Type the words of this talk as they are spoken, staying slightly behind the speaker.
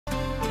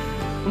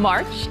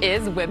March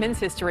is Women's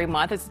History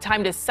Month. It's a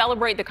time to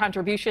celebrate the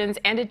contributions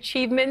and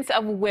achievements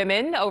of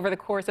women over the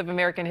course of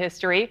American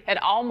history. And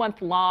all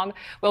month long,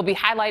 we'll be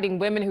highlighting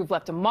women who've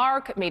left a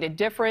mark, made a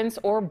difference,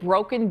 or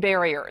broken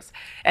barriers.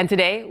 And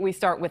today, we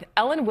start with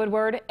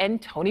Woodward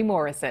and Toni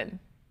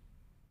Morrison.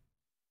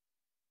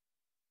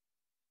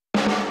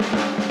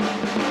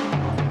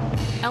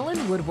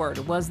 Woodward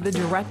was the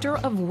director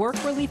of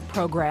work relief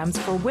programs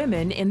for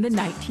women in the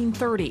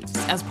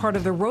 1930s as part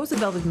of the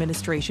Roosevelt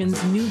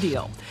administration's New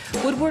Deal.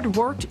 Woodward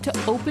worked to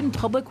open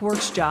public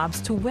works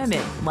jobs to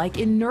women, like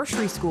in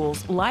nursery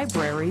schools,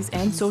 libraries,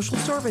 and social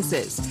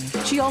services.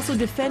 She also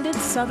defended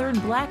Southern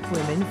black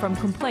women from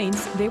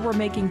complaints they were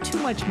making too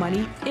much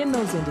money in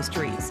those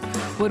industries.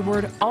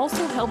 Woodward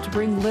also helped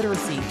bring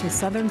literacy to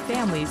Southern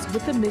families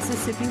with the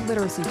Mississippi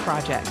Literacy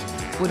Project.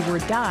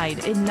 Woodward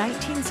died in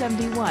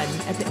 1971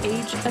 at the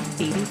age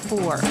of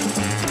 84.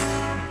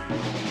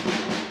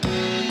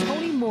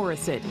 Toni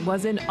Morrison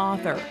was an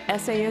author,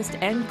 essayist,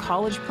 and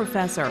college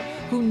professor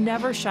who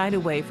never shied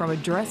away from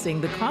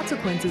addressing the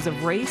consequences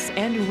of race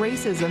and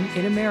racism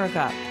in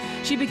America.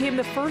 She became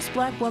the first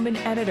black woman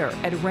editor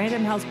at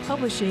Random House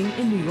Publishing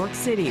in New York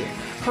City.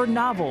 Her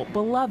novel,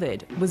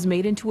 Beloved, was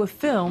made into a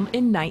film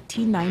in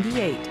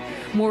 1998.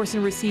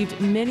 Morrison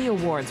received many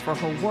awards for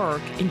her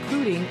work,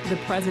 including the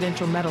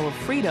Presidential Medal of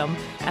Freedom,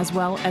 as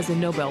well as a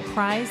Nobel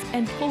Prize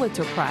and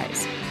Pulitzer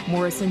Prize.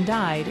 Morrison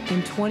died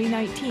in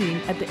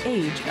 2019 at the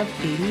age of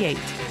 88.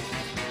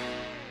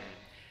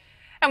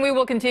 And we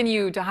will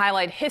continue to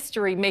highlight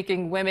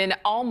history-making women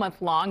all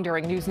month long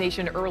during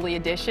NewsNation Early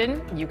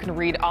Edition. You can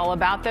read all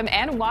about them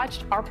and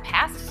watch our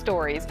past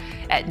stories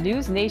at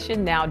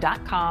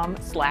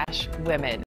newsnationnow.com/women.